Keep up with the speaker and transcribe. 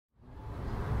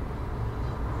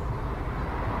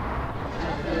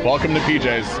Welcome to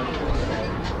PJ's.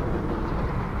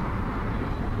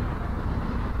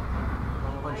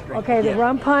 Okay, the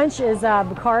rum punch is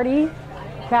Bacardi,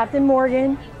 Captain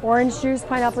Morgan, orange juice,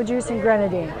 pineapple juice, and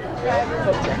grenadine.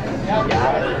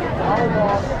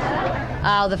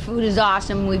 The food is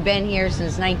awesome. We've been here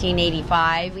since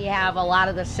 1985. We have a lot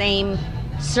of the same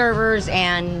servers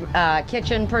and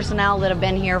kitchen personnel that have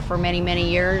been here for many, many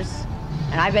years.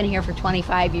 And I've been here for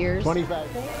 25 years. 25.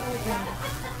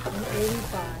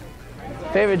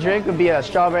 Favorite drink would be a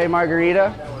strawberry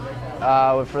margarita.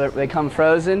 They come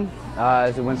frozen.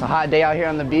 When it's a hot day out here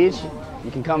on the beach,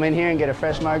 you can come in here and get a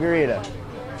fresh margarita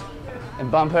and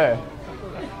bump her.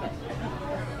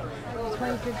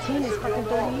 2015 is fucking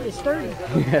 30. It's 30.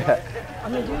 Yeah.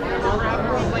 I'm gonna do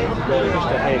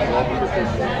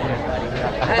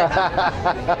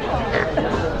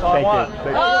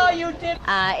Oh, you did.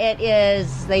 It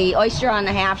is the oyster on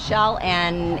the half shell,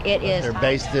 and it is. They're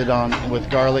basted with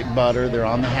garlic butter. They're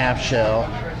on the half shell,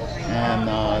 and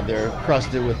they're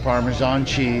crusted with Parmesan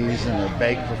cheese, and they're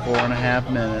baked for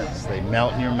 4.5 minutes. They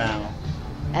melt in your mouth.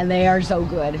 And they are so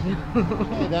good.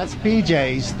 Hey, that's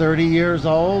PJ. He's 30 years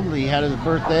old. He had his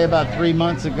birthday about 3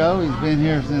 months ago. He's been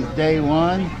here since day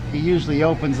one. He usually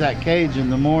opens that cage in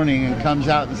the morning and comes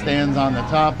out and stands on the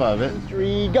top of it.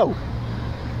 3, go.